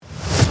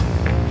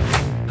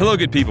Hello,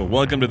 good people.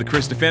 Welcome to the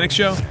Chris Stefanick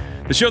Show,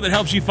 the show that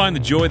helps you find the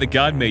joy that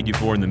God made you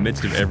for in the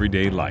midst of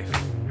everyday life.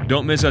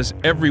 Don't miss us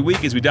every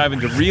week as we dive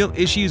into real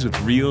issues with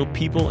real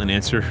people and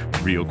answer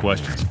real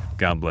questions.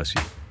 God bless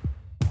you.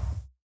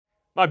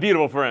 My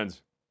beautiful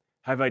friends,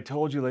 have I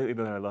told you lately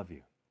that I love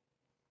you?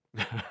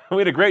 We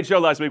had a great show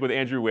last week with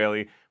Andrew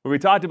Whaley where we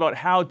talked about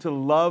how to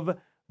love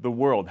the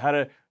world, how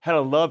to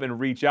love and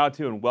reach out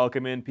to and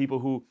welcome in people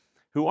who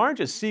aren't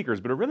just seekers,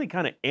 but are really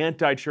kind of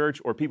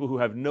anti-church or people who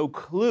have no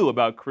clue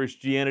about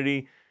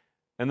Christianity.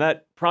 And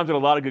that prompted a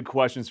lot of good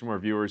questions from our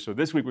viewers. So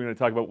this week we're going to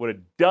talk about what it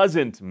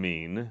doesn't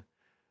mean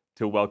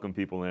to welcome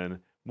people in,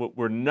 what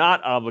we're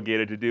not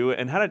obligated to do,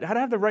 and how to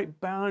have the right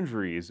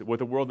boundaries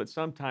with a world that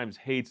sometimes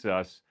hates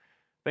us.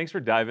 Thanks for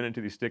diving into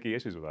these sticky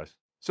issues with us.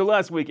 So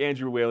last week,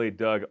 Andrew Whaley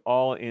dug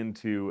all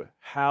into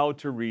how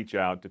to reach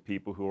out to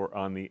people who are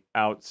on the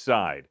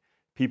outside.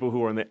 People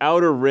who are on the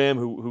outer rim,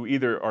 who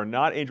either are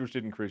not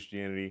interested in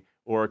Christianity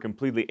or are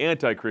completely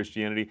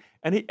anti-Christianity.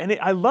 And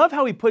I love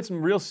how he put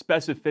some real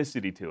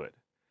specificity to it.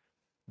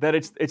 That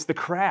it's the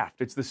craft,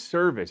 it's the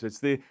service, it's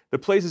the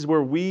places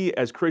where we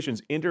as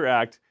Christians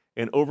interact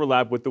and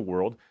overlap with the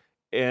world.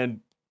 And,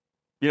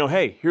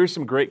 hey, here's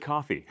some great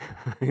coffee.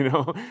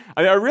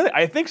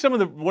 I think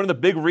one of the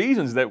big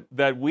reasons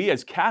that we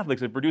as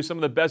Catholics have produced some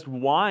of the best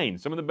wine,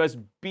 some of the best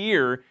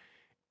beer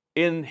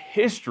in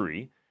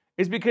history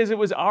is because it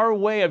was our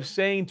way of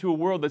saying to a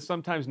world that's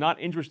sometimes not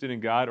interested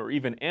in God or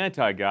even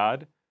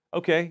anti-God,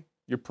 okay,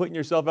 you're putting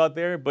yourself out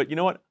there, but you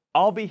know what?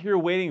 I'll be here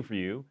waiting for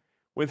you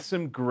with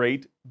some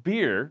great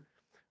beer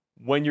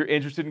when you're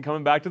interested in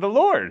coming back to the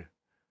Lord,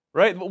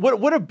 right?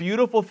 What a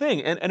beautiful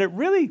thing. And it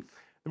really,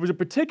 there was a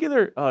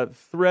particular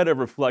thread of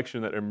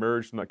reflection that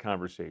emerged from that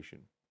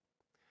conversation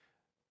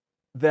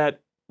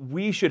that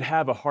we should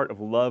have a heart of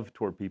love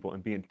toward people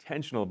and be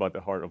intentional about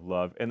the heart of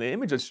love. And the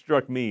image that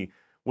struck me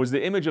was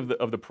the image of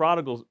the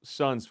prodigal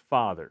son's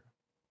father.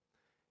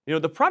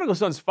 The prodigal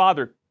son's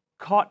father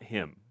caught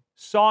him,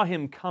 saw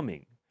him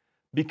coming,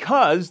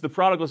 because the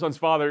prodigal son's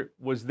father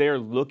was there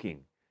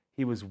looking.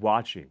 He was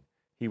watching.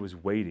 He was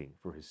waiting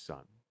for his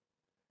son.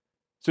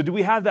 So do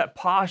we have that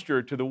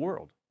posture to the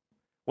world?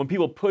 When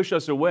people push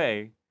us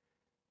away,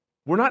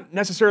 we're not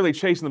necessarily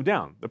chasing them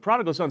down. The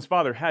prodigal son's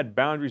father had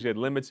boundaries, he had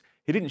limits.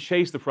 He didn't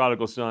chase the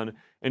prodigal son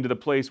into the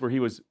place where he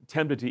was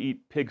tempted to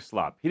eat pig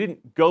slop. He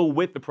didn't go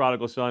with the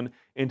prodigal son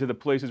into the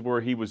places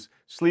where he was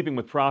sleeping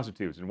with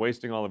prostitutes and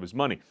wasting all of his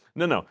money.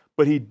 No.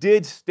 But he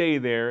did stay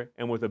there,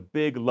 and with a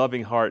big,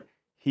 loving heart,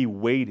 he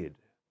waited.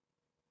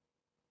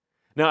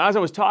 Now, as I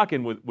was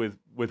talking with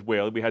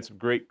Whaley, we had some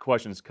great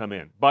questions come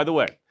in. By the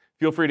way,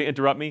 feel free to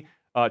interrupt me.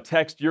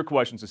 Text your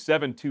questions to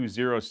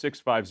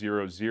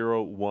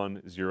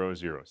 720-650-0100.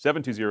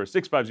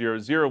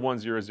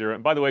 720-650-0100.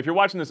 And by the way, if you're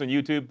watching this on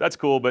YouTube, that's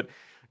cool, but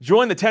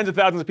join the tens of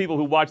thousands of people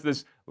who watch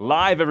this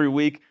live every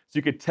week so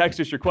you could text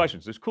us your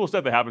questions. There's cool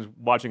stuff that happens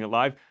watching it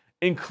live,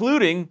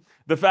 including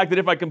the fact that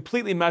if I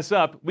completely mess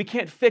up, we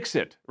can't fix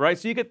it, right?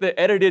 So you get the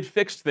edited,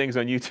 fixed things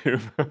on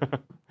YouTube.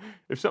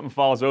 If something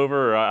falls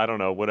over, or I don't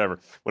know,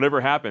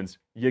 whatever happens,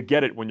 you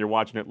get it when you're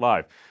watching it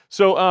live.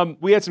 So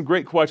we had some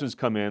great questions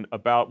come in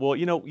about,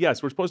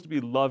 yes, we're supposed to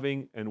be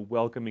loving and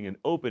welcoming and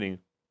opening,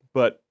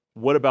 but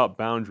what about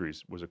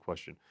boundaries was a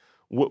question.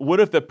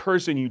 What if the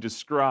person you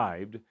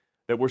described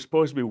that we're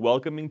supposed to be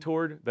welcoming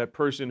toward, that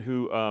person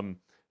who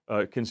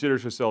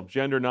considers herself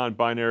gender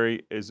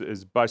non-binary,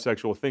 is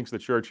bisexual, thinks the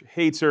church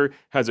hates her,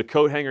 has a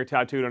coat hanger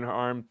tattooed on her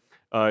arm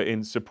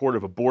in support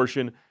of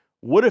abortion.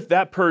 What if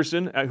that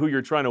person who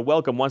you're trying to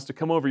welcome wants to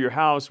come over your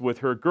house with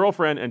her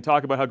girlfriend and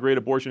talk about how great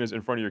abortion is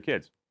in front of your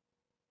kids?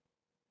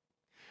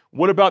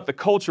 What about the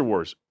culture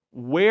wars?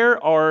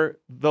 Where are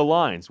the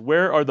lines?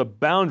 Where are the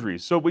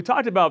boundaries? So we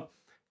talked about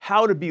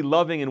how to be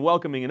loving and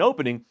welcoming and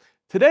opening.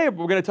 Today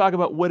we're going to talk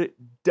about what it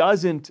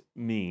doesn't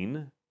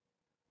mean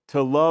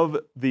to love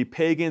the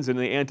pagans and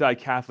the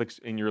anti-Catholics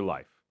in your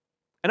life.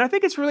 And I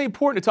think it's really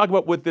important to talk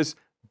about what this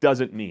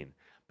doesn't mean,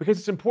 because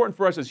it's important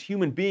for us as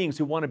human beings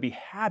who want to be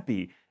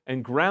happy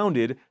and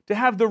grounded to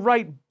have the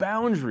right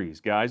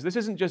boundaries, guys. This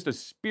isn't just a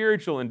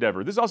spiritual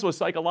endeavor. This is also a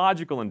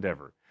psychological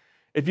endeavor.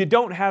 If you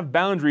don't have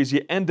boundaries,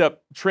 you end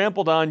up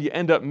trampled on, you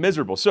end up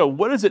miserable. So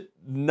what does it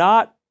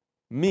not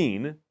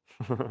mean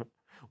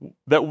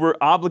that we're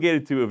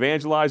obligated to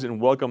evangelize and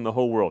welcome the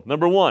whole world?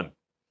 Number one,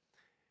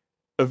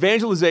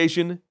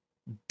 evangelization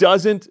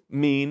doesn't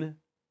mean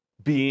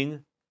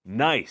being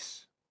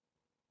nice.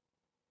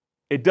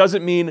 It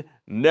doesn't mean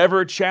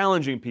never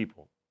challenging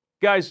people.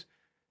 Guys,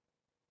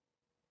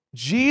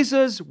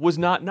 Jesus was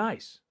not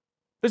nice.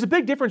 There's a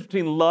big difference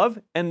between love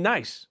and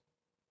nice.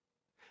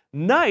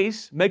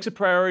 Nice makes it a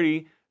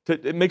priority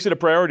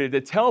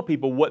to tell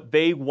people what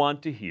they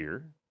want to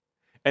hear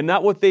and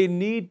not what they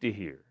need to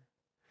hear.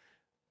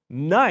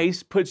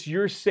 Nice puts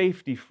your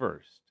safety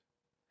first.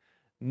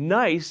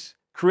 Nice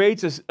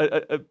creates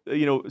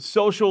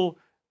social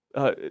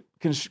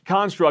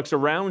constructs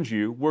around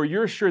you where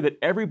you're sure that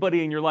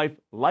everybody in your life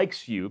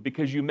likes you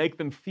because you make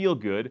them feel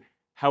good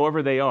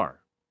however they are.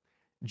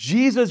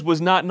 Jesus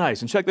was not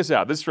nice. And check this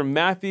out. This is from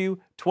Matthew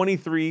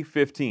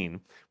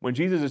 23:15. When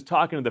Jesus is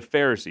talking to the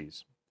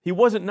Pharisees, he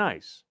wasn't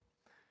nice.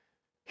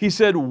 He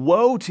said,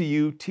 "Woe to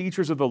you,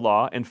 teachers of the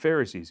law and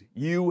Pharisees,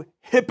 you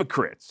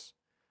hypocrites."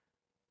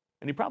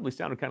 And he probably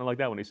sounded kind of like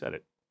that when he said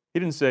it. He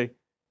didn't say,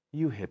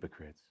 "You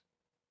hypocrites."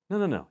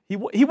 No.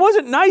 He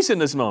wasn't nice in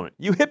this moment.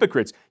 You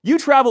hypocrites. You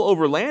travel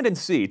over land and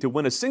sea to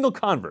win a single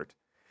convert.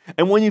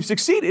 And when you've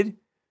succeeded,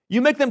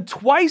 you make them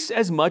twice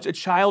as much a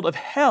child of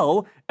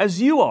hell as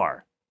you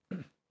are.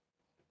 Does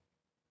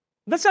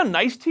that sound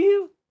nice to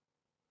you?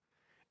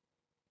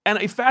 And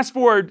I fast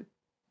forward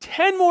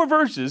 10 more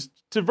verses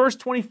to verse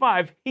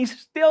 25, he's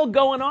still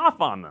going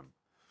off on them.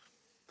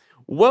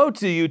 "Woe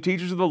to you,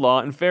 teachers of the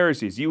law and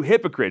Pharisees, you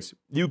hypocrites!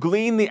 You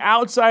glean the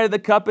outside of the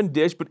cup and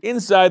dish, but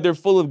inside they're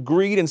full of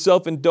greed and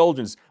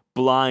self-indulgence.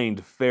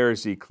 Blind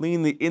Pharisee,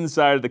 clean the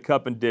inside of the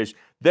cup and dish,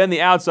 then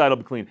the outside will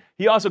be clean."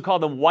 He also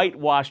called them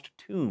whitewashed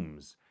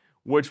tombs,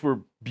 which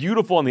were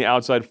beautiful on the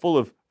outside, full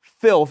of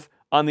filth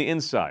on the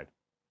inside.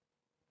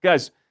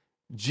 Guys,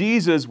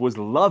 Jesus was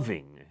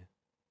loving.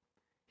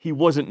 He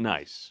wasn't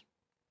nice.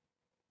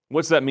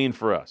 What's that mean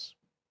for us?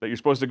 That you're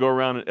supposed to go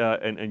around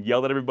and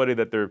yell at everybody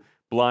that they're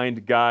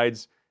blind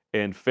guides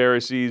and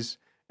Pharisees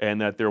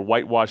and that they're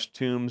whitewashed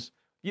tombs?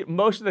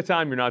 Most of the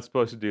time you're not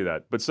supposed to do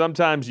that, but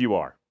sometimes you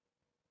are.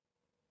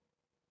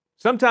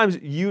 Sometimes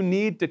you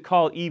need to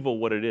call evil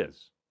what it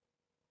is.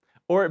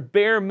 Or at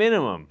bare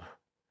minimum,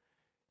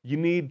 you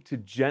need to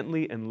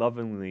gently and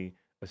lovingly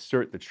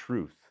assert the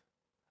truth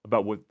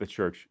about what the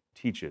church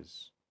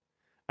teaches.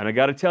 And I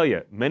got to tell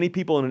you, many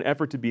people in an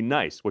effort to be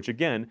nice, which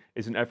again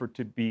is an effort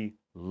to be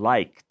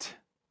liked.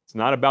 It's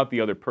not about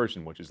the other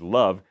person, which is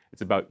love.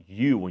 It's about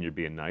you when you're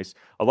being nice.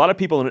 A lot of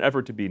people in an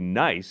effort to be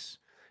nice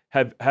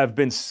have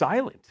been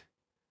silent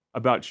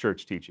about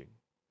church teaching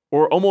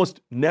or almost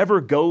never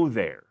go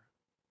there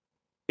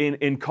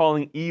in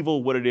calling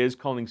evil what it is,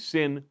 calling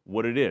sin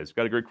what it is.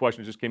 Got a great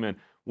question that just came in.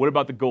 What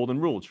about the golden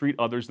rule? Treat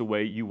others the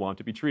way you want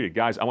to be treated.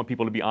 Guys, I want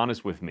people to be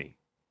honest with me.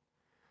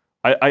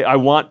 I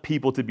want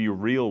people to be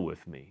real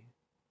with me.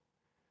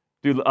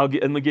 Dude,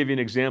 let me give you an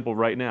example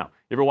right now.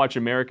 You ever watch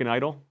American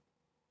Idol?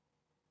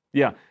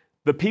 Yeah,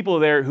 the people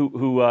there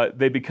who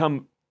they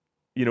become,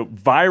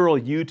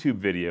 viral YouTube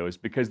videos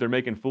because they're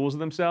making fools of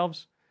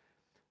themselves.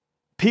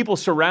 People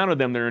surrounded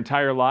them their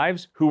entire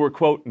lives who were,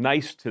 quote,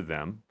 nice to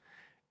them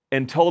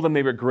and told them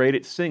they were great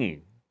at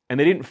singing. And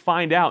they didn't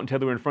find out until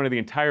they were in front of the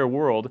entire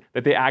world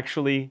that they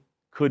actually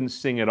couldn't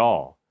sing at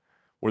all.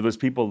 Were those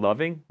people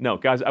loving? No,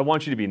 guys, I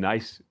want you to be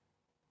nice.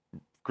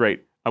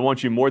 Great. I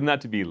want you more than that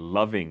to be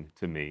loving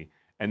to me,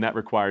 and that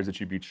requires that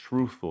you be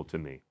truthful to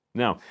me.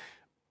 Now,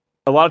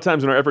 a lot of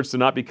times in our efforts to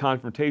not be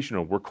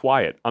confrontational, we're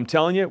quiet. I'm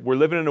telling you, we're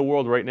living in a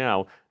world right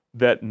now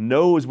that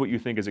knows what you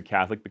think as a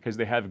Catholic because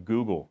they have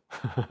Google.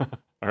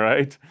 All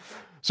right?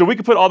 So we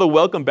can put all the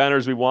welcome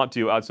banners we want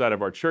to outside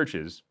of our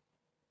churches.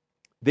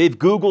 They've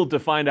Googled to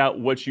find out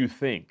what you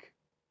think.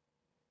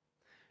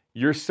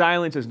 Your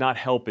silence is not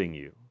helping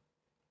you.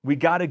 We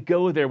got to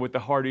go there with the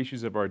hard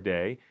issues of our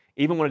day,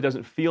 even when it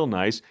doesn't feel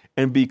nice,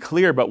 and be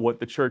clear about what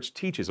the church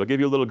teaches. I'll give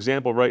you a little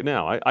example right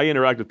now. I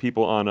interact with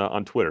people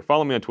on Twitter.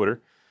 Follow me on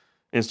Twitter,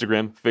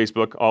 Instagram,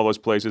 Facebook, all those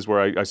places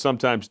where I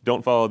sometimes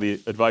don't follow the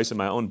advice in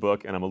my own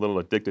book, and I'm a little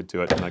addicted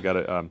to it, and I got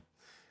to,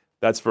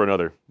 that's for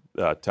another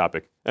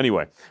topic.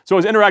 Anyway, so I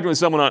was interacting with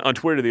someone on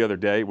Twitter the other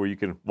day where you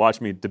can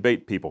watch me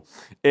debate people,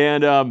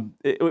 and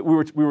we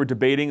were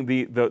debating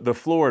the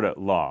Florida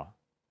law,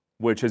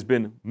 which has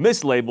been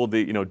mislabeled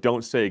the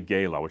don't say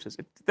gay law, which is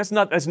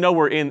that's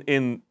nowhere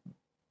in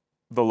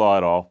the law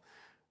at all.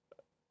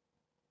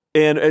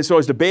 And so I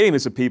was debating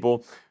this with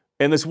people,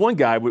 and this one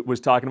guy was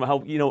talking about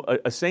how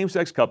a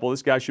same-sex couple,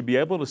 this guy should be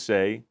able to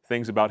say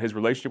things about his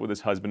relationship with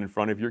his husband in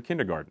front of your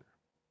kindergartner.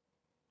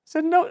 I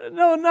said no,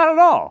 not at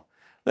all.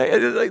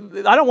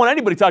 I don't want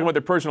anybody talking about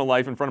their personal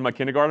life in front of my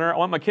kindergartner. I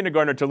want my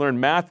kindergartner to learn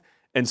math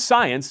and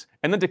science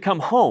and then to come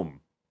home.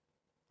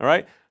 All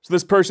right? So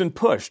this person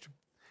pushed.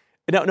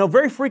 Now,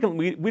 very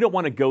frequently, we don't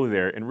want to go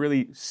there and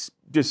really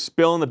just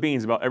spill in the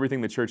beans about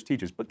everything the church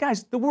teaches. But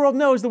guys, the world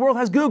knows. The world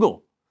has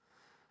Google.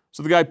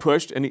 So the guy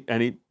pushed, and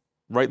he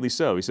rightly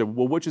so. He said,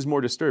 well, which is more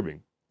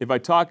disturbing? If I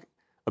talk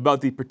about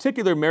the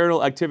particular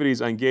marital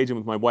activities I engage in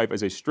with my wife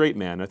as a straight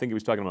man, I think he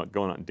was talking about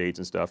going on dates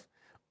and stuff,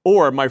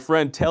 or my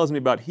friend tells me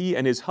about he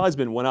and his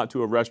husband went out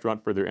to a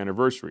restaurant for their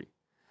anniversary.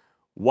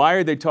 Why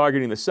are they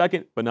targeting the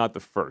second but not the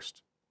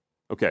first?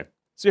 Okay,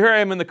 so here I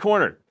am in the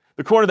corner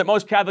that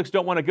most Catholics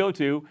don't want to go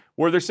to,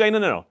 where they're saying,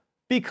 no,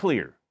 be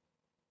clear.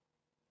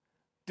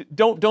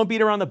 Don't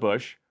beat around the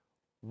bush.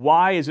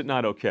 Why is it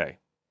not okay?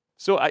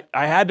 So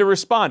I had to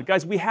respond.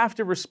 Guys, we have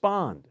to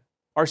respond.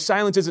 Our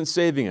silence isn't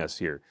saving us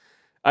here.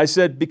 I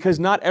said, because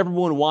not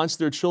everyone wants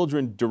their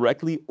children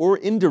directly or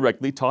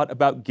indirectly taught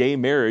about gay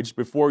marriage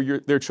before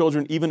their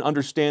children even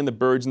understand the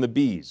birds and the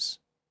bees.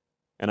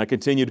 And I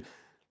continued,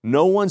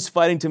 no one's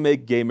fighting to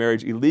make gay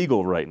marriage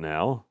illegal right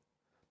now,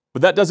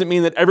 but that doesn't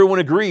mean that everyone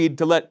agreed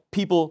to let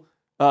people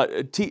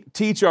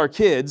teach our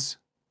kids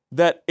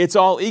that it's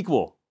all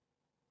equal,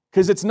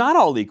 because it's not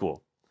all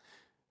equal.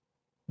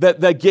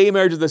 that gay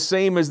marriage is the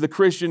same as the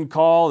Christian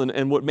call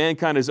and what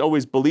mankind has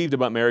always believed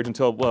about marriage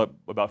until,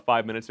 about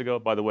 5 minutes ago.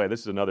 By the way,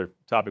 this is another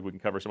topic we can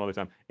cover some other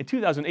time. In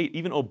 2008,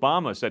 even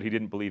Obama said he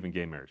didn't believe in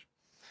gay marriage.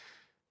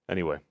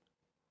 Anyway.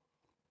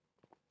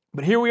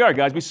 But here we are,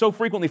 guys. We so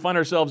frequently find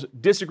ourselves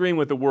disagreeing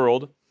with the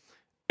world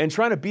and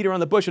trying to beat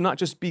around the bush and not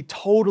just be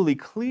totally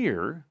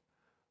clear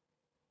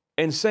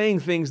and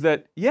saying things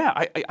that,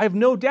 I have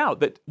no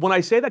doubt that when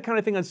I say that kind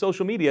of thing on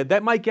social media,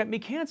 that might get me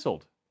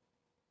canceled.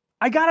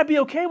 I gotta be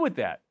okay with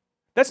that.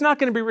 That's not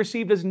gonna be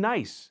received as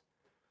nice.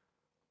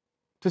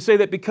 To say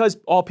that because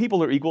all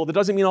people are equal, that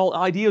doesn't mean all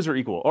ideas are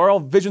equal or all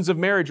visions of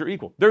marriage are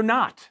equal. They're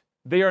not.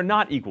 They are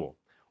not equal.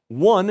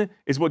 One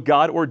is what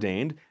God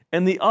ordained,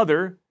 and the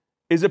other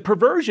is a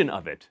perversion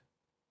of it.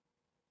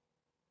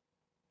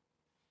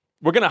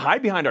 We're gonna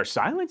hide behind our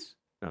silence?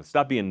 No,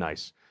 stop being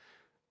nice.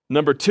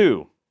 Number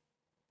 2,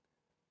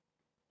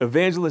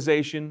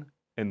 evangelization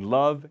and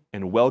love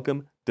and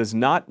welcome does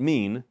not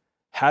mean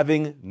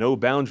having no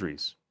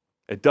boundaries.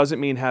 It doesn't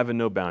mean having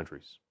no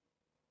boundaries.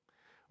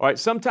 All right,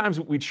 sometimes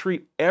we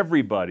treat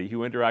everybody who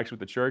interacts with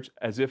the church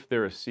as if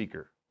they're a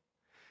seeker.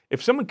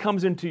 If someone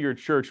comes into your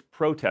church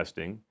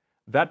protesting,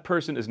 that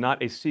person is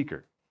not a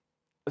seeker.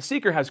 A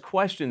seeker has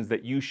questions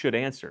that you should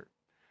answer.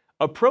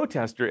 A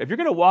protester, if you're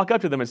going to walk up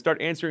to them and start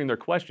answering their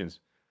questions,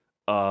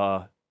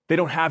 they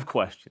don't have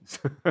questions.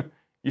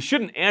 You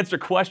shouldn't answer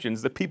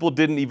questions that people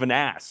didn't even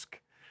ask.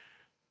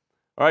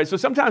 All right, so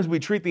sometimes we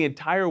treat the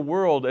entire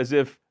world as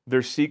if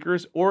they're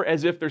seekers or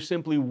as if they're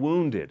simply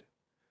wounded.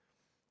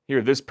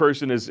 Here, this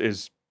person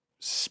is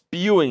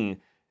spewing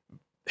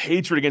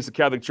hatred against the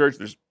Catholic Church.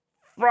 There's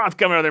froth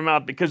coming out of their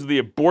mouth because of the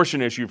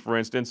abortion issue, for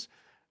instance.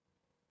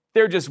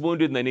 They're just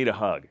wounded and they need a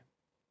hug.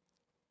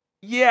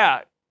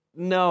 Yeah,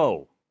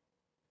 no.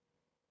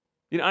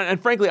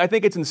 And frankly, I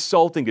think it's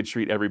insulting to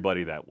treat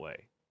everybody that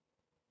way.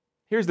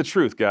 Here's the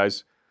truth,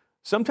 guys.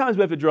 Sometimes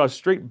we have to draw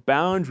straight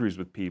boundaries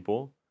with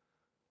people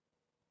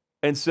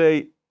and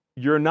say,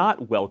 you're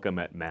not welcome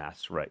at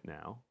Mass right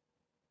now.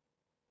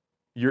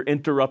 You're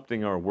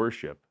interrupting our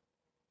worship.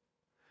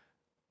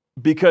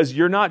 Because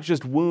you're not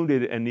just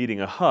wounded and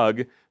needing a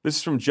hug. This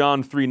is from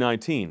John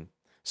 3:19.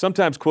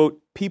 Sometimes,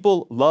 quote,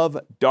 people love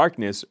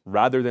darkness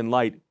rather than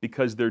light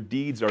because their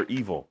deeds are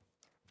evil.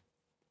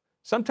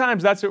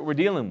 Sometimes that's what we're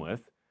dealing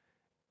with.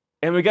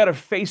 And we got to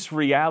face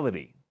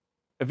reality.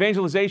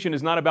 Evangelization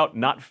is not about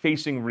not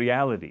facing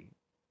reality.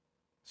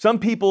 Some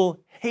people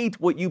hate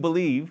what you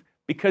believe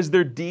because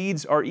their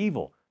deeds are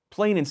evil,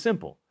 plain and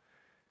simple.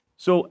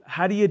 So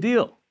how do you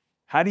deal?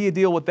 How do you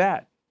deal with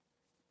that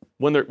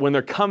when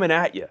they're coming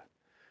at you?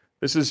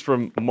 This is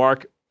from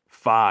Mark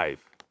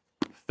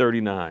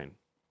 5:39.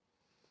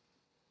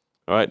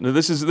 All right, now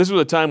this was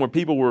a time where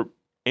people were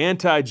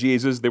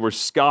anti-Jesus. They were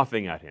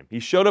scoffing at him. He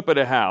showed up at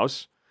a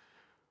house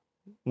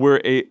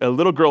where a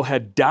little girl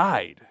had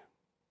died.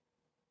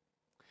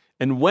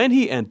 And when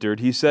he entered,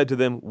 he said to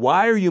them,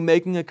 "Why are you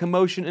making a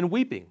commotion and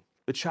weeping?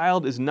 The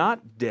child is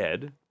not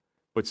dead,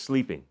 but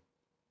sleeping."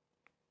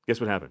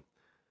 Guess what happened?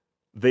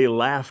 They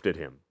laughed at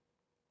him.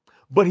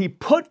 But he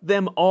put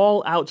them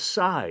all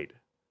outside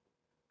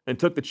and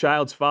took the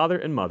child's father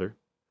and mother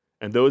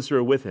and those who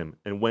were with him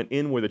and went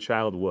in where the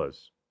child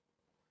was.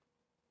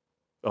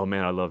 Oh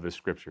man, I love this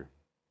scripture.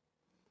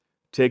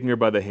 Taking her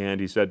by the hand,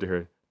 he said to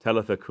her,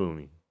 "Talitha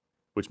cumi,"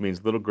 which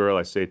means, "Little girl,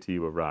 I say to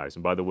you, arise."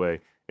 And by the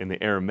way, in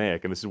the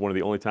Aramaic, and this is one of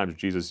the only times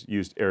Jesus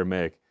used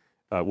Aramaic,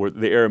 where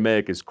the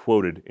Aramaic is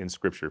quoted in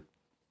Scripture,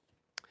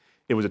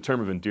 it was a term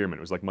of endearment.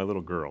 It was like, "my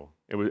little girl."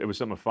 It was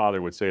something a father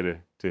would say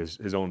to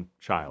his own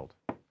child.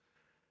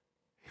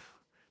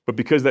 But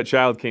because that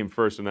child came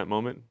first in that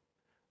moment,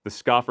 the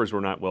scoffers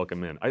were not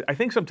welcome in. I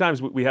think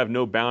sometimes we have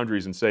no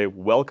boundaries and say,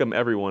 welcome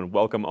everyone,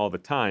 welcome all the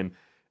time,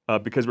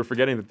 because we're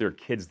forgetting that there are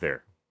kids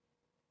there.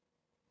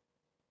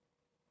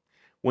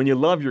 When you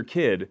love your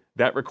kid,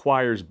 that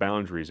requires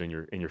boundaries in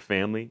your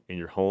family, in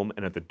your home,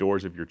 and at the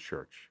doors of your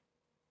church.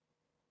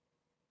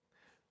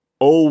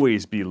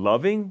 Always be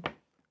loving,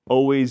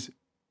 always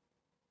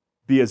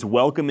be as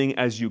welcoming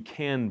as you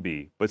can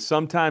be. But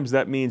sometimes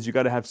that means you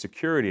got to have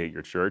security at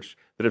your church,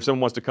 that if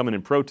someone wants to come in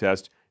and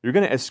protest, you're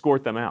going to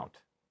escort them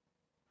out.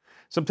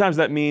 Sometimes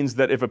that means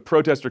that if a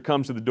protester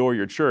comes to the door of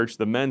your church,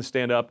 the men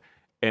stand up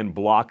and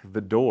block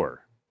the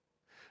door.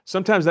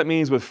 Sometimes that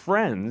means with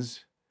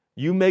friends,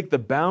 you make the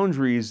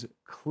boundaries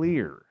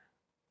clear.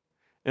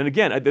 And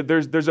again,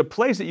 there's a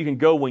place that you can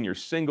go when you're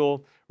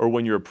single or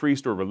when you're a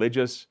priest or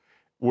religious,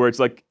 where it's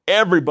like,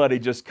 everybody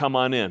just come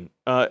on in.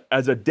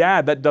 As a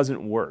dad, that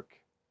doesn't work.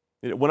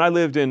 When I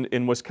lived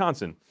in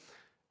Wisconsin,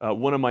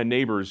 one of my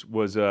neighbors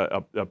was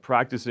a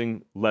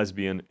practicing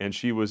lesbian, and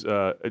she was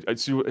a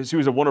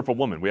wonderful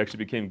woman. We actually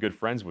became good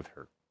friends with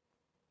her.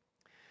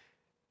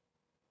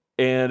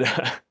 And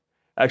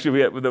actually,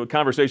 we had the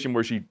conversation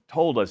where she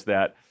told us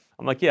that.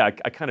 I'm like, yeah,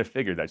 I kind of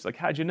figured that. She's like,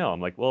 how'd you know?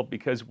 I'm like, well,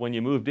 because when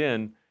you moved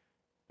in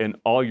and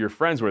all your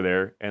friends were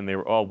there and they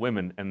were all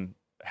women and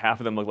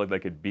half of them looked like they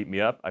could beat me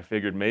up, I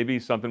figured maybe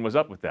something was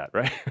up with that,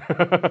 right?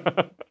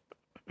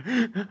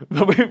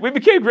 But we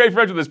became great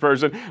friends with this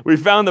person. We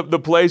found the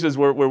places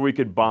where we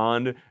could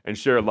bond and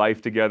share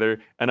life together.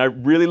 And I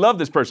really love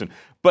this person.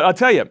 But I'll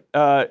tell you,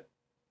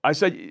 I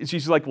said,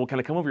 she's like, well, can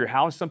I come over your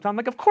house sometime? I'm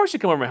like, of course you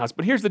come over my house.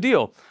 But here's the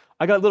deal.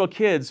 I got little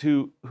kids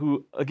who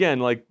again,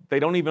 like, they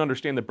don't even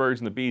understand the birds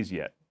and the bees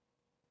yet.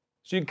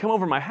 So you can come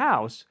over my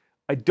house.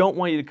 I don't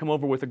want you to come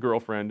over with a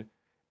girlfriend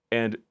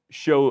and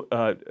show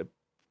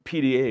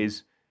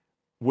PDAs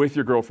with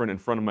your girlfriend in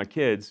front of my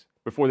kids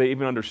before they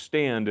even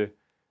understand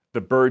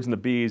the birds and the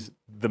bees,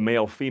 the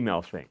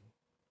male-female thing.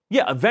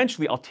 Yeah,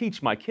 eventually I'll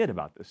teach my kid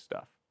about this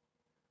stuff.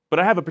 But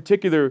I have a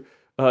particular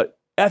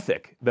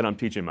ethic that I'm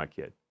teaching my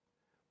kid.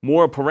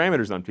 Moral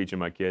parameters I'm teaching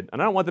my kid.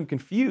 And I don't want them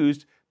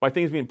confused by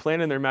things being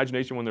planted in their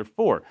imagination when they're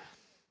 4.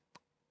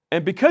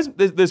 And because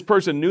this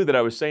person knew that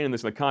I was saying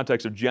this in the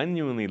context of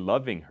genuinely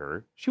loving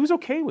her, she was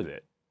okay with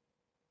it.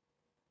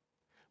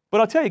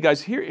 But I'll tell you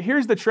guys,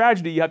 here's the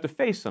tragedy you have to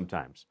face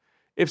sometimes.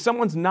 If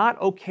someone's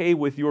not okay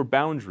with your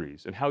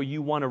boundaries and how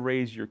you want to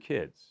raise your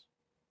kids,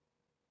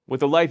 with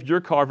the life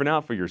you're carving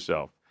out for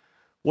yourself,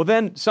 well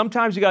then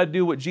sometimes you got to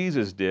do what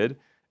Jesus did,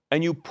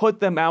 and you put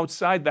them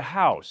outside the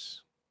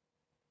house.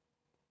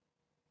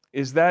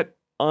 Is that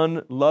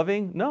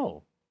unloving?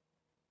 No.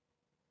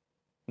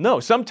 No,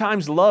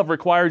 sometimes love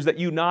requires that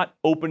you not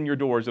open your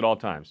doors at all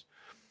times.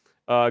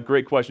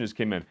 Great question just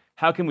came in.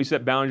 How can we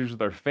set boundaries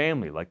with our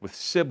family, like with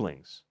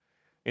siblings,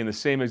 in the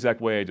same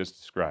exact way I just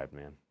described,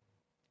 man?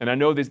 And I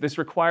know this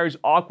requires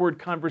awkward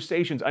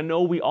conversations. I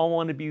know we all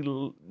want to be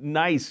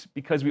nice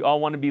because we all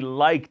want to be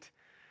liked.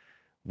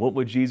 What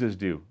would Jesus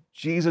do?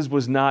 Jesus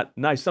was not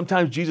nice.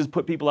 Sometimes Jesus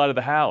put people out of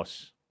the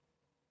house.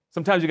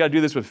 Sometimes you got to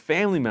do this with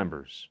family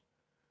members.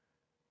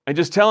 And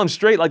just tell them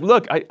straight, like,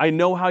 look, I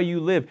know how you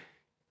live.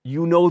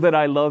 You know that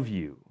I love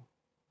you.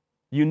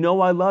 You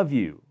know I love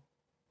you.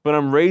 But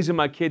I'm raising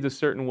my kids a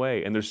certain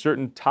way, and there's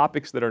certain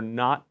topics that are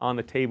not on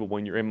the table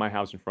when you're in my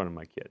house in front of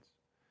my kids.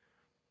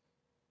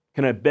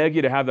 Can I beg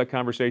you to have that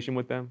conversation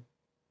with them?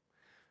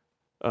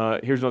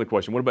 Here's another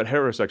question. What about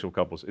heterosexual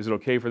couples? Is it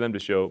okay for them to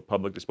show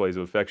public displays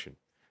of affection?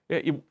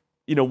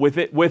 Yeah,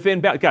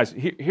 within guys,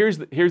 here's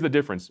the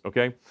difference,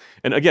 okay?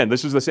 And again,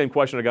 this is the same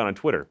question I got on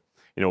Twitter.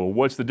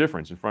 What's the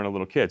difference in front of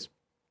little kids?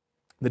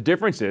 The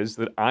difference is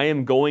that I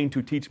am going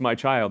to teach my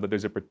child that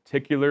there's a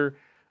particular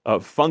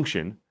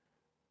function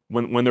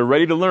when they're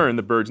ready to learn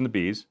the birds and the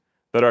bees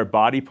that our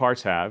body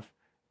parts have,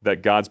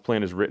 that God's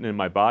plan is written in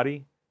my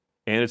body,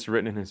 and it's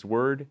written in His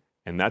Word,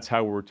 and that's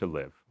how we're to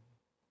live.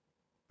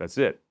 That's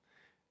it.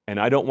 And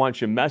I don't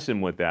want you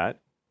messing with that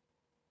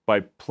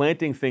by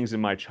planting things in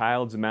my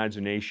child's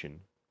imagination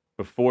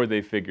before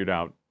they figured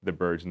out the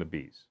birds and the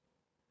bees.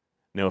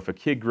 Now, if a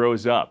kid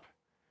grows up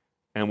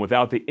and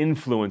without the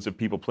influence of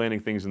people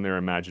planting things in their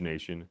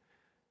imagination,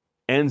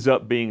 ends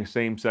up being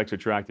same-sex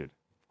attracted,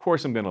 of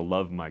course I'm going to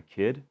love my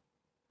kid,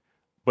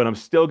 but I'm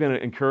still going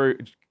to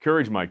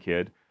encourage my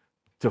kid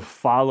to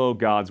follow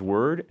God's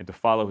word and to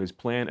follow His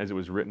plan as it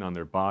was written on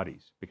their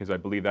bodies, because I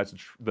believe that's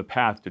the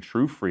path to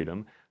true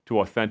freedom, to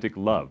authentic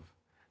love.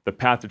 The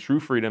path to true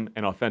freedom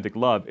and authentic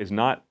love is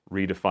not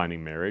redefining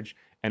marriage,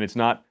 and it's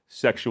not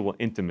sexual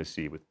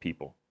intimacy with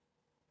people,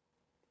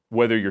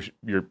 whether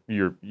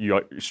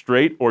you're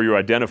straight or you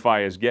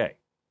identify as gay.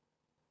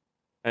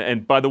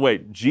 And by the way,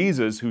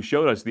 Jesus, who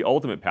showed us the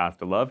ultimate path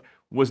to love,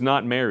 was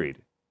not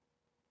married,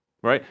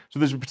 right? So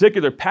there's a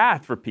particular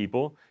path for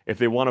people, if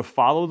they want to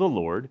follow the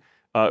Lord,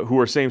 who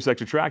are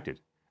same-sex attracted.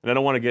 And I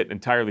don't want to get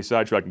entirely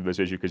sidetracked into this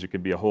issue because it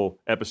could be a whole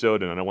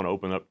episode, and I don't want to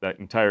open up that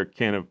entire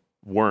can of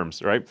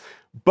worms, right?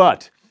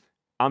 But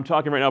I'm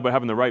talking right now about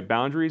having the right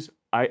boundaries.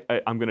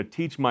 I'm going to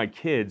teach my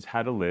kids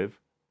how to live,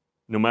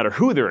 no matter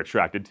who they're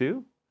attracted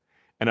to,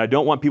 and I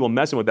don't want people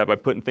messing with that by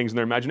putting things in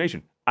their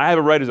imagination. I have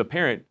a right as a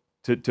parent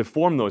to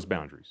form those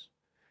boundaries.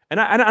 And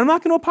I'm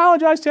not going to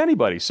apologize to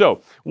anybody.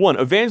 So, 1,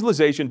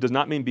 evangelization does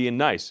not mean being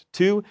nice.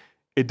 2,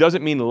 it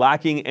doesn't mean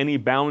lacking any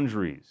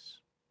boundaries.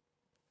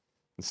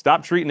 And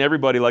stop treating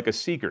everybody like a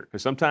seeker,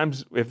 because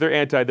sometimes if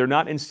they're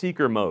not in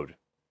seeker mode,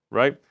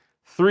 right?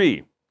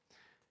 3,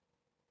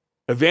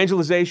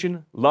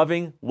 evangelization,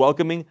 loving,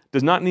 welcoming,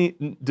 does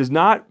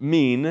not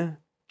mean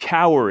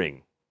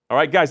cowering. All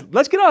right, guys,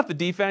 let's get off the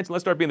defense and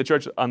let's start being the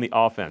church on the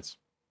offense.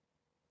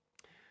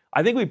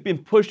 I think we've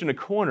been pushed in a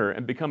corner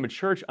and become a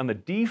church on the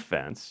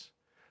defense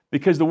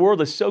because the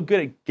world is so good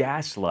at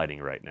gaslighting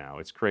right now.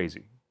 It's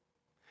crazy.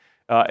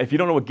 If you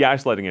don't know what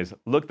gaslighting is,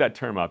 look that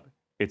term up.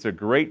 It's a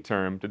great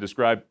term to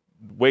describe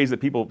ways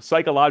that people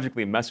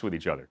psychologically mess with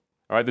each other.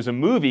 All right, there's a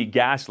movie,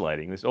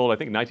 Gaslighting, this old, I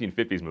think,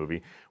 1950s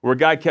movie, where a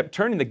guy kept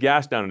turning the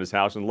gas down in his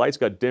house and the lights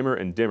got dimmer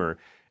and dimmer.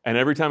 And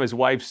every time his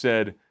wife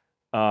said,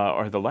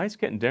 are the lights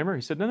getting dimmer?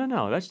 He said,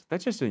 no, that's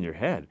just in your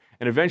head.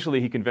 And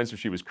eventually he convinced her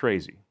she was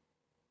crazy.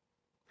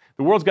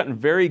 The world's gotten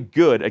very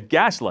good at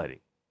gaslighting,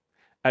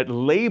 at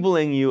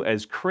labeling you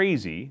as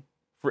crazy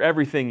for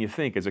everything you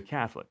think as a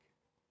Catholic.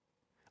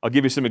 I'll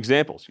give you some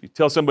examples. You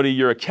tell somebody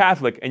you're a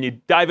Catholic and you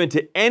dive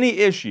into any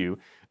issue,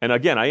 and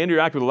again, I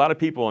interact with a lot of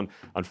people on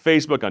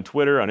Facebook, on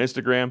Twitter, on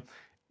Instagram.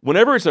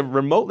 Whenever it's a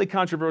remotely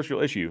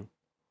controversial issue,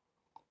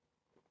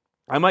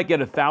 I might get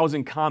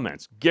 1,000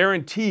 comments.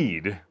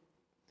 Guaranteed,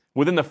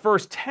 within the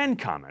first 10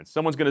 comments,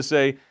 someone's going to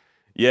say,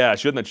 yeah,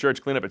 shouldn't the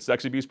church clean up its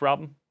sex abuse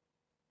problem?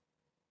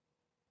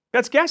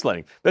 That's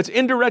gaslighting. That's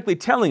indirectly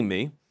telling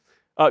me,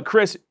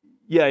 Chris,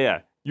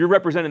 yeah, you're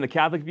representing the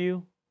Catholic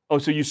view? Oh,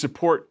 so you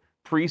support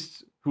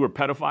priests who are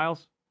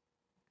pedophiles?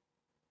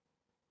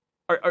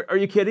 Are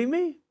you kidding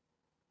me?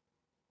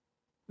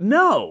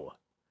 No.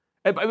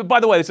 And by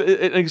the way, it's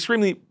an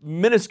extremely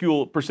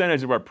minuscule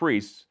percentage of our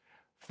priests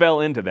fell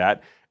into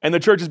that, and the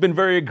church has been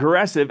very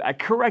aggressive at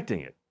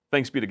correcting it.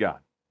 Thanks be to God.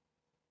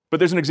 But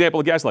there's an example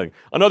of gaslighting.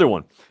 Another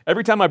one.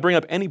 Every time I bring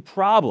up any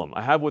problem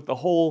I have with the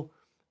whole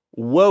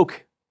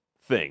woke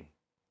thing,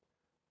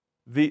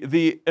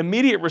 the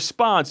immediate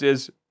response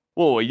is,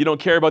 whoa, you don't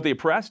care about the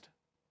oppressed?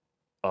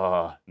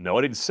 No,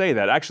 I didn't say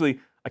that. Actually,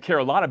 I care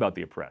a lot about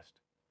the oppressed.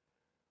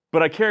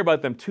 But I care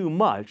about them too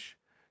much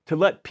to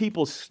let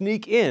people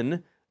sneak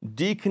in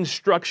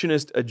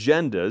deconstructionist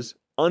agendas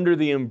under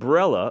the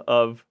umbrella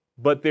of,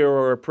 but there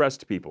are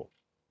oppressed people.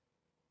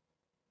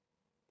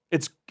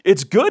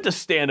 It's good to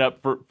stand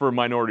up for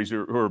minorities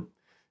who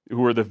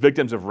are the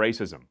victims of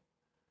racism.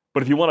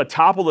 But if you want to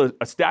topple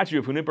a statue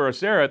of Junipero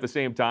Serra at the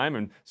same time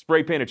and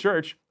spray paint a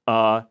church,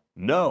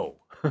 no.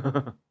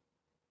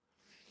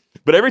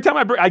 But every time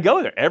I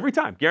go there, every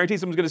time. Guarantee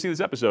someone's going to see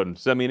this episode and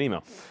send me an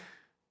email.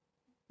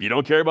 You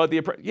don't care about the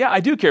oppressed? Yeah, I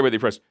do care about the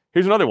oppressed.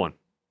 Here's another one.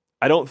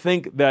 I don't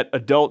think that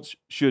adults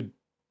should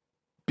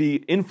be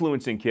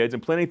influencing kids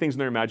and planting things in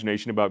their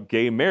imagination about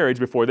gay marriage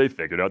before they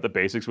figured out the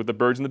basics with the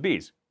birds and the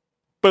bees.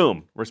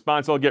 Boom.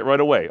 Response I'll get right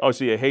away. Oh,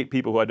 so you hate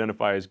people who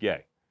identify as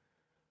gay.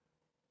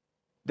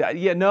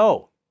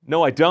 No,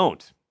 I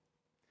don't.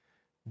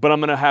 But I'm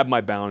going to have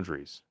my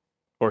boundaries.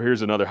 Or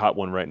here's another hot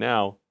one right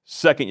now.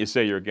 Second, you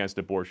say you're against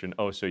abortion.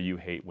 Oh, so you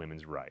hate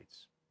women's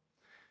rights.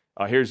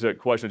 Here's a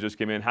question that just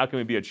came in. How can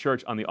we be a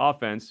church on the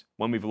offense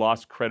when we've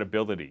lost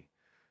credibility?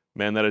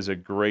 Man, that is a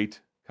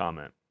great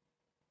comment.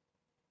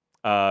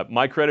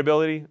 My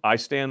credibility, I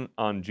stand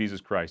on Jesus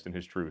Christ and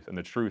his truth, and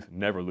the truth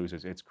never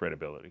loses its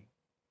credibility.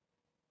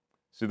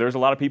 So there's a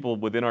lot of people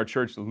within our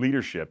church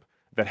leadership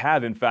that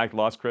have, in fact,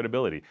 lost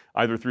credibility,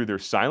 either through their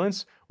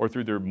silence or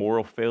through their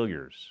moral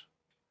failures.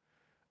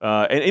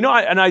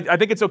 I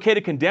think it's okay to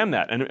condemn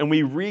that, and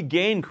we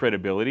regain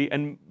credibility,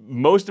 and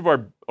most of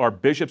our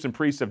bishops and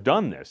priests have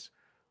done this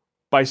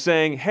by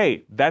saying,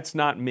 hey, that's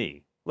not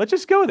me. Let's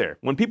just go there.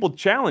 When people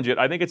challenge it,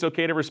 I think it's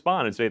okay to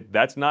respond and say,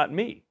 that's not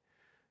me.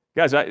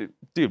 Guys,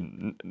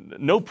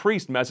 no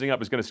priest messing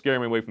up is going to scare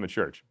me away from the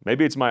church.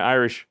 Maybe it's my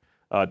Irish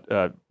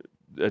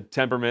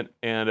temperament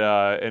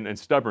and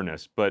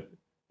stubbornness, but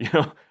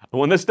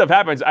when this stuff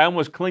happens, I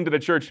almost cling to the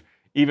church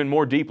even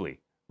more deeply.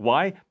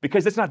 Why?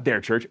 Because it's not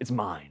their church, it's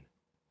mine.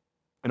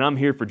 And I'm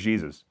here for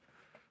Jesus.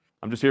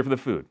 I'm just here for the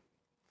food,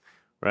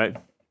 right?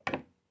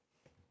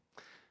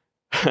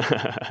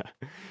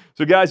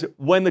 So guys,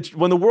 when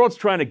the world's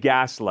trying to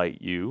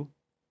gaslight you,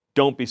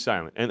 don't be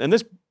silent. And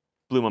this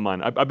blew my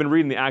mind. I've been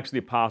reading the Acts of the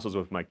Apostles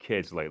with my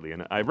kids lately,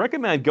 and I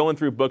recommend going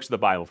through books of the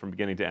Bible from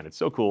beginning to end. It's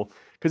so cool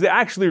because they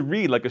actually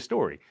read like a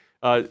story,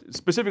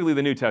 specifically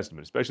the New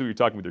Testament, especially when you're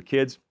talking with your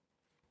kids.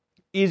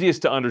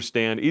 Easiest to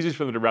understand, easiest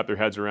for them to wrap their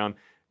heads around.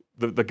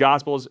 The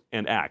Gospels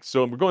and Acts.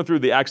 So we're going through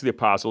the Acts of the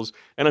Apostles,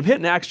 and I'm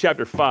hitting Acts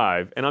chapter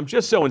 5, and I'm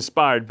just so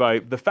inspired by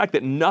the fact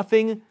that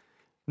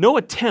no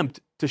attempt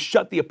to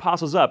shut the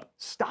apostles up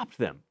stopped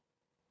them.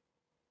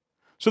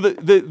 So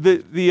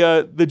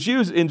the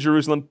Jews in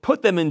Jerusalem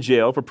put them in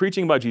jail for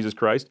preaching about Jesus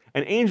Christ.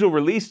 An angel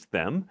released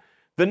them.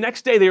 The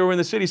next day they were in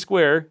the city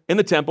square, in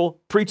the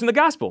temple, preaching the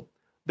gospel.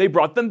 They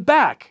brought them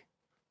back.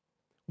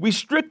 We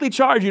strictly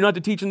charge you not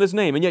to teach in this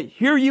name, and yet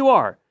here you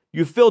are.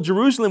 You fill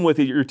Jerusalem with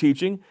your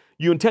teaching.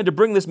 You intend to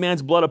bring this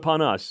man's blood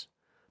upon us.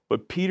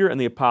 But Peter and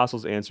the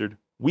apostles answered,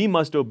 we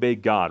must obey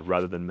God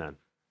rather than men.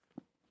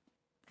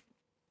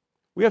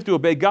 We have to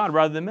obey God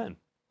rather than men.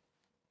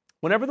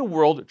 Whenever the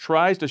world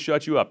tries to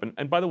shut you up,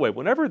 and by the way,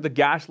 whenever the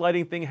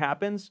gaslighting thing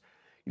happens,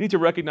 you need to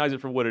recognize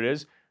it for what it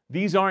is.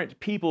 These aren't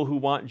people who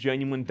want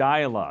genuine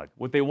dialogue.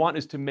 What they want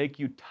is to make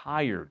you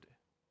tired,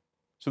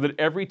 so that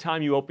every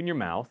time you open your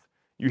mouth,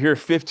 you hear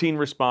 15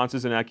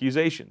 responses and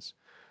accusations.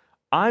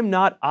 I'm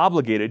not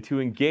obligated to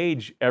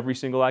engage every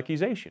single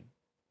accusation.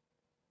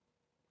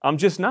 I'm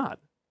just not.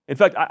 In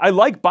fact, I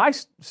like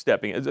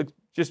by-stepping,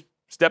 just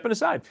stepping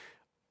aside.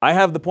 I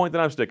have the point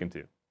that I'm sticking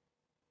to.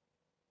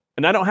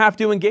 And I don't have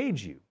to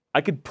engage you.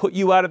 I could put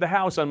you out of the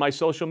house on my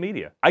social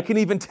media. I can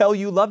even tell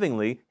you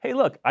lovingly, hey,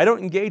 look, I don't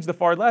engage the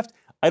far left.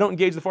 I don't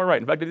engage the far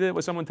right. In fact, I did it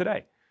with someone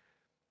today.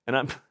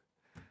 And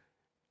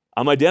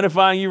I'm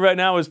identifying you right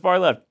now as far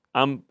left.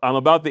 I'm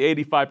about the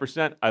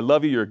 85%. I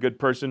love you. You're a good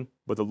person.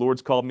 But the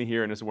Lord's called me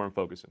here, and this is where I'm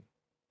focusing.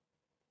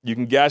 You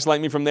can gaslight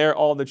me from there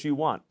all that you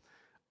want.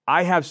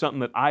 I have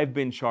something that I've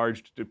been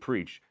charged to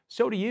preach.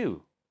 So do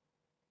you.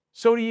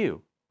 So do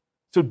you.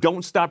 So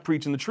don't stop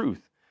preaching the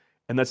truth.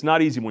 And that's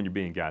not easy when you're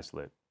being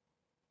gaslit.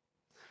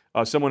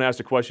 Someone asked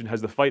a question,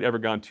 has the fight ever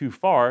gone too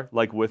far,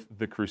 like with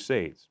the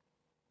Crusades?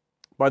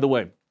 By the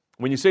way,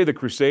 when you say the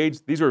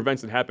Crusades, these are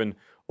events that happen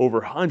over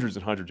hundreds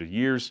and hundreds of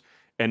years.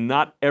 And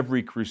not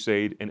every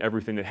crusade and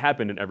everything that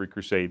happened in every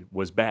crusade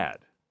was bad.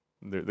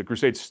 The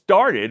crusade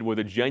started with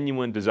a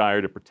genuine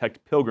desire to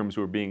protect pilgrims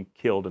who were being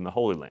killed in the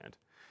Holy Land.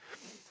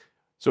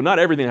 So not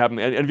everything happened.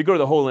 And if you go to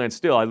the Holy Land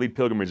still, I lead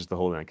pilgrimages to the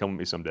Holy Land. Come with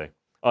me someday.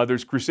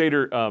 There's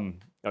Crusader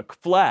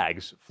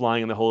flags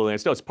flying in the Holy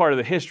Land still. It's part of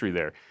the history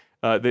there.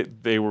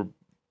 They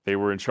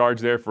were in charge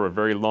there for a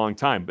very long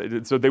time.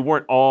 So they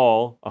weren't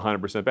all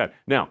 100% bad.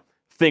 Now,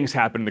 things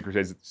happened in the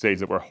Crusades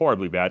that were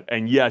horribly bad,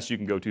 and yes, you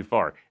can go too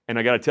far. And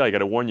I got to tell you, I got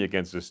to warn you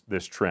against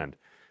this trend.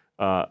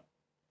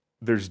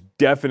 There's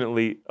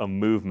definitely a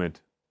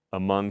movement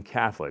among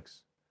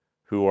Catholics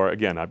who are,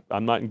 again,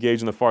 I'm not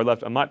engaged in the far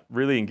left. I'm not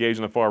really engaged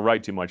in the far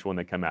right too much when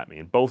they come at me,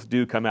 and both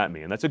do come at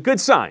me, and that's a good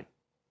sign,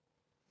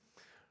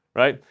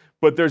 right?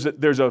 But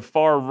there's a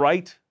far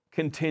right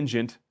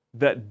contingent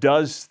that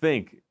does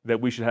think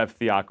that we should have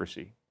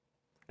theocracy.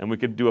 And we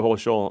could do a whole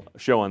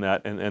show on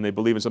that, and they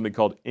believe in something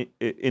called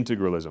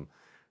integralism,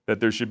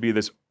 that there should be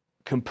this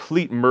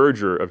complete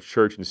merger of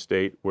church and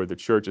state where the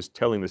church is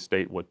telling the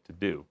state what to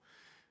do.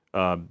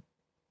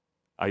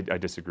 I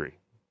disagree,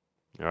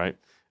 all right?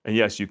 And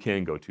yes, you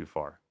can go too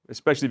far,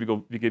 especially if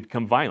you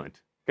become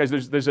violent. Guys,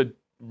 there's a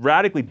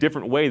radically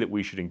different way that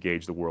we should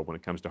engage the world when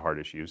it comes to hard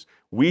issues.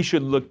 We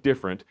should look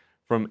different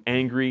from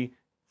angry,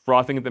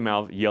 frothing at the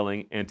mouth,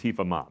 yelling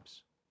Antifa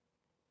mobs.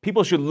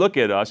 People should look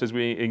at us as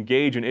we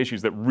engage in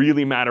issues that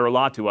really matter a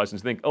lot to us and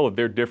think, oh,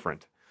 they're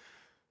different.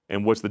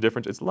 And what's the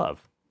difference? It's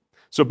love.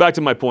 So back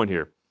to my point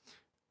here.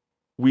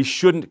 We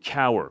shouldn't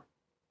cower.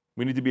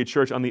 We need to be a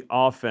church on the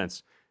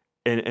offense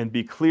and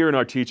be clear in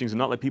our teachings and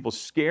not let people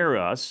scare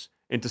us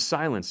into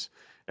silence.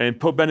 And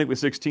Pope Benedict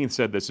XVI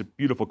said this, a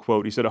beautiful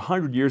quote. He said,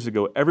 100 years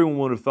ago, everyone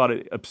would have thought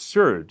it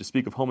absurd to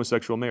speak of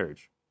homosexual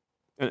marriage.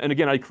 And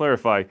again, I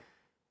clarify,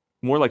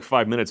 more like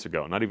 5 minutes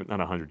ago, not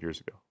 100 years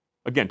ago.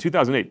 Again,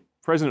 2008,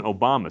 President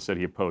Obama said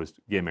he opposed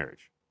gay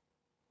marriage.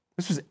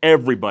 This was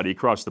everybody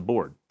across the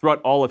board,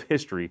 throughout all of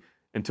history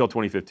until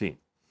 2015.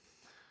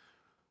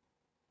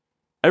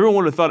 Everyone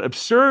would have thought it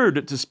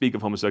absurd to speak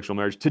of homosexual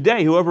marriage.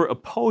 Today, whoever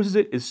opposes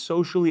it is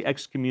socially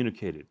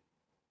excommunicated.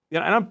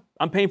 Yeah, and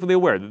I'm painfully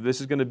aware that this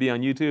is going to be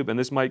on YouTube and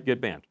this might get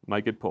banned,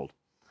 might get pulled.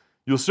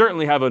 You'll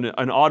certainly have an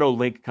auto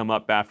link come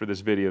up after this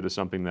video to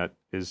something that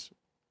is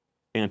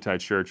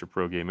anti-church or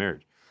pro-gay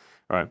marriage.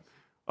 All right.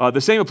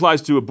 The same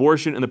applies to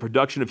abortion and the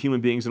production of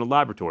human beings in a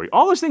laboratory.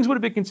 All those things would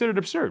have been considered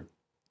absurd.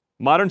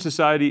 Modern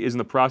society is in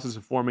the process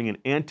of forming an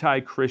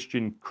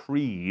anti-Christian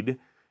creed,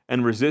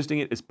 and resisting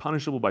it is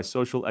punishable by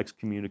social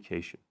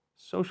excommunication.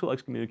 Social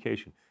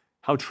excommunication.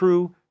 How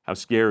true, how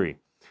scary.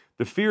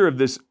 The fear of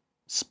this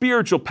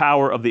spiritual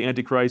power of the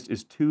Antichrist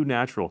is too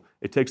natural.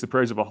 It takes the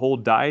prayers of a whole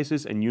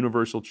diocese and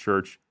universal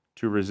church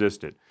to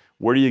resist it.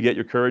 Where do you get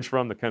your courage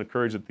from? The kind of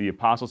courage that the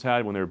apostles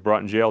had when they were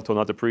brought in jail, told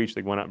not to preach,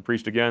 they went out and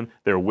preached again.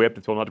 They were whipped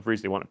and told not to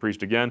preach, they went out and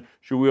preached again.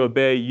 Should we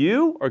obey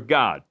you or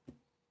God?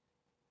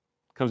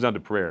 It comes down to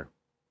prayer.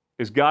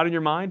 Is God in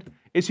your mind?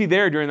 Is he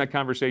there during that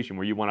conversation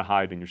where you want to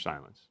hide in your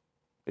silence?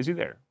 Is he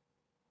there?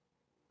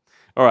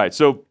 All right,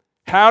 so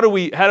how do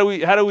we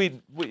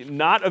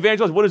not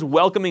evangelize? What does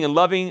welcoming and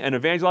loving and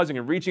evangelizing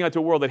and reaching out to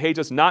a world that hates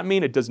us not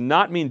mean? It does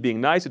not mean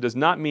being nice. It does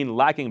not mean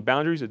lacking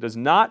boundaries. It does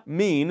not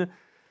mean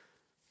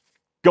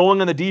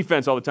going on the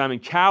defense all the time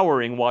and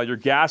cowering while you're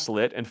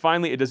gaslit. And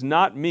finally, it does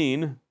not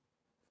mean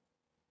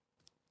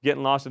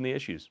getting lost in the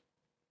issues.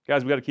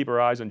 Guys, we've got to keep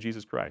our eyes on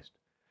Jesus Christ.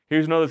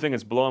 Here's another thing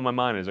that's blowing my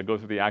mind as I go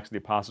through the Acts of the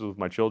Apostles with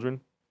my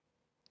children.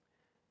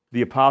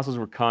 The apostles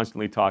were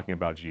constantly talking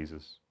about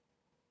Jesus.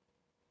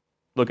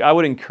 Look, I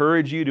would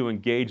encourage you to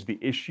engage the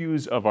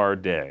issues of our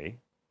day,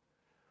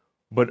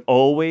 but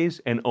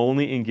always and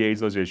only engage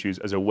those issues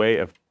as a way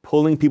of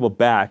pulling people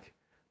back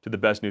to the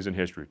best news in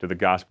history, to the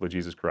gospel of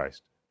Jesus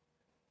Christ.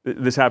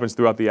 This happens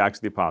throughout the Acts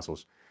of the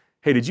Apostles.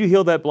 Hey, did you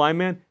heal that blind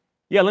man?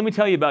 Yeah, let me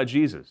tell you about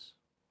Jesus.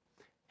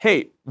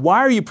 Hey, why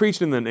are you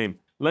preaching in the name?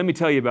 Let me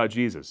tell you about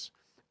Jesus.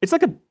 It's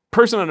like a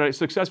person on a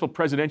successful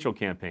presidential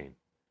campaign.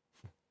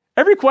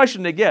 Every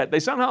question they get,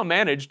 they somehow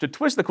manage to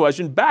twist the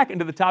question back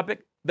into the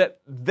topic that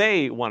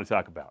they want to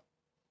talk about.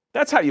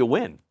 That's how you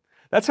win.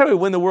 That's how we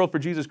win the world for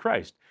Jesus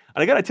Christ.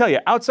 And I got to tell you,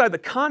 outside the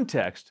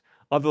context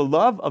of the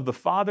love of the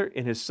Father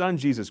in his Son,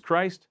 Jesus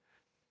Christ,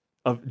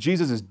 of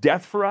Jesus'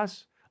 death for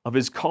us, of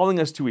his calling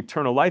us to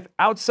eternal life,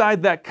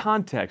 outside that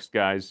context,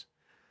 guys,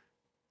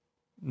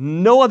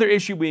 no other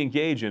issue we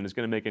engage in is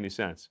going to make any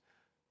sense.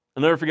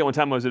 I'll never forget one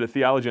time I was at a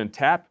theology on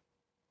tap,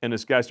 and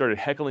this guy started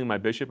heckling my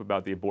bishop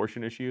about the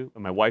abortion issue,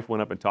 and my wife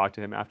went up and talked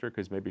to him after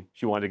because maybe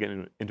she wanted to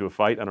get into a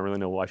fight. I don't really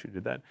know why she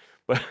did that,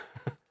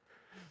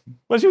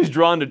 but she was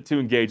drawn to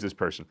engage this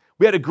person.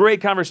 We had a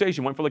great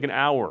conversation, went for like an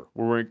hour,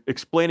 where we're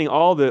explaining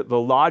all the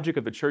logic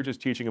of the church's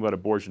teaching about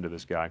abortion to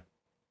this guy.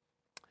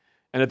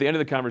 And at the end of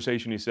the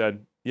conversation, he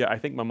said, yeah, I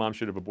think my mom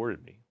should have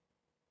aborted me.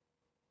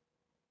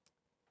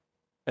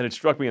 And it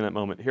struck me in that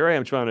moment. Here I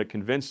am trying to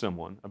convince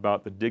someone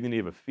about the dignity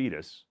of a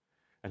fetus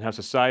and how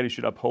society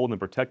should uphold and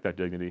protect that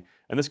dignity.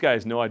 And this guy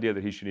has no idea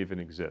that he should even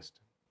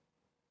exist.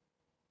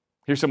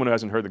 Here's someone who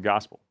hasn't heard the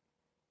gospel.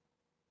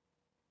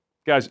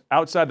 Guys,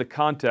 outside the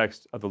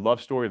context of the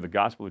love story of the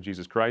gospel of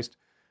Jesus Christ,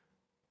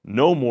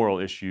 no moral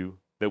issue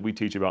that we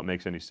teach about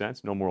makes any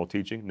sense. No moral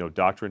teaching, no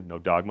doctrine, no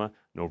dogma,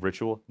 no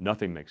ritual,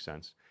 nothing makes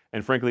sense.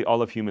 And frankly,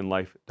 all of human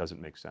life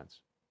doesn't make sense.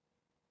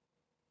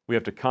 We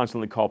have to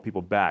constantly call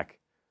people back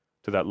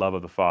to that love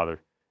of the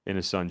Father in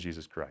His Son,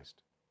 Jesus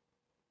Christ.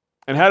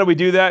 And how do we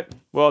do that?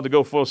 Well, to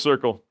go full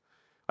circle,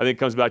 I think it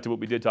comes back to what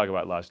we did talk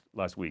about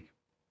last week,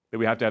 that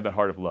we have to have that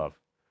heart of love,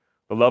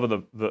 the love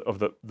of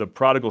the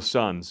prodigal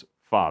son's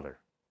father.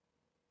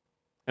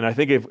 And I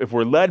think if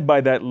we're led by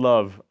that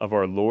love of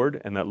our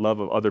Lord and that love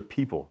of other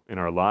people in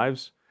our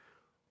lives,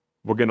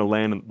 we're going to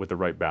land with the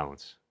right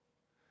balance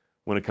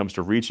when it comes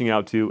to reaching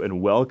out to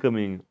and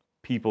welcoming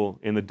people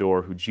in the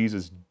door who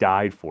Jesus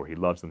died for. He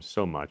loves them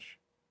so much,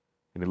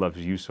 and He loves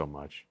you so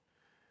much.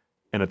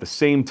 And at the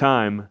same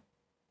time,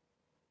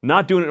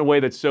 not doing it in a way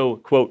that's so,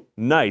 quote,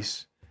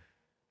 nice,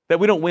 that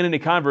we don't win any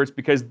converts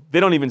because they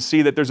don't even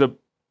see that there's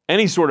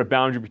any sort of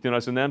boundary between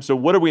us and them. So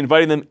what are we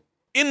inviting them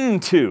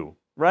into,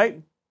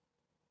 right?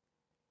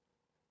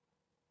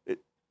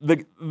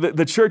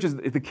 The church is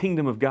the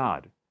kingdom of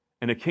God,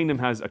 and a kingdom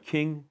has a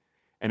king,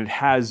 and it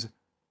has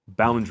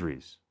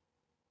boundaries,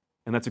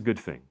 and that's a good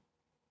thing.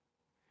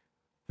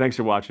 Thanks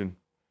for watching.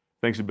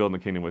 Thanks for building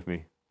the kingdom with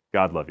me.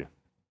 God love you.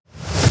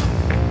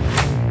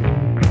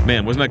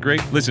 Man, wasn't that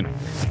great? Listen,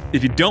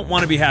 if you don't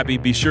want to be happy,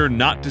 be sure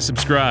not to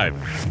subscribe.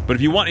 But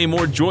if you want a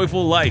more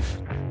joyful life,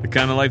 the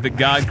kind of life that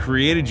God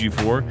created you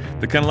for,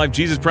 the kind of life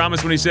Jesus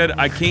promised when He said,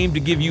 I came to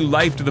give you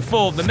life to the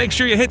full, then make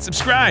sure you hit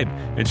subscribe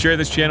and share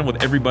this channel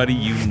with everybody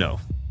you know.